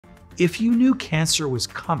If you knew cancer was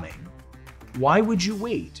coming, why would you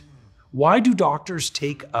wait? Why do doctors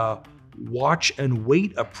take a watch and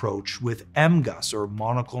wait approach with MGUS, or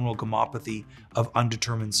monoclonal gammopathy of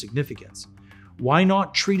undetermined significance? Why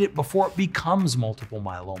not treat it before it becomes multiple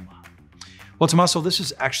myeloma? Well, Tommaso, this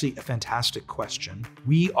is actually a fantastic question.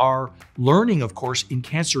 We are learning, of course, in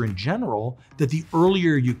cancer in general, that the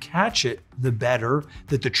earlier you catch it, the better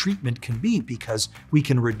that the treatment can be, because we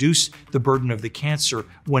can reduce the burden of the cancer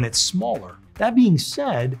when it's smaller. That being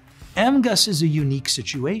said, MGUS is a unique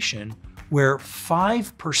situation where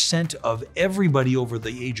 5% of everybody over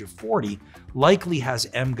the age of 40 likely has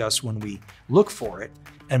MGUS when we look for it.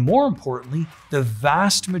 And more importantly, the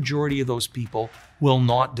vast majority of those people will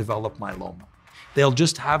not develop myeloma. They'll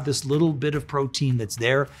just have this little bit of protein that's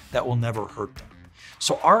there that will never hurt them.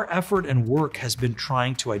 So our effort and work has been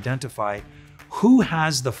trying to identify who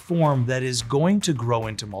has the form that is going to grow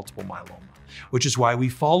into multiple myeloma, which is why we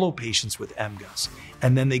follow patients with MGUS.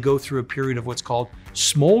 And then they go through a period of what's called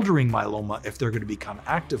smoldering myeloma if they're going to become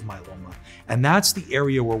active myeloma. And that's the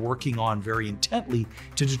area we're working on very intently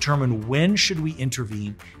to determine when should we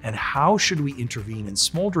intervene and how should we intervene in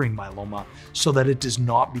smoldering myeloma so that it does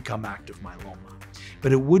not become active myeloma.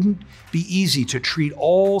 But it wouldn't be easy to treat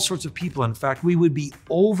all sorts of people. In fact, we would be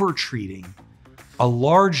over-treating a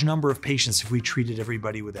large number of patients if we treated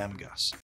everybody with MGUS.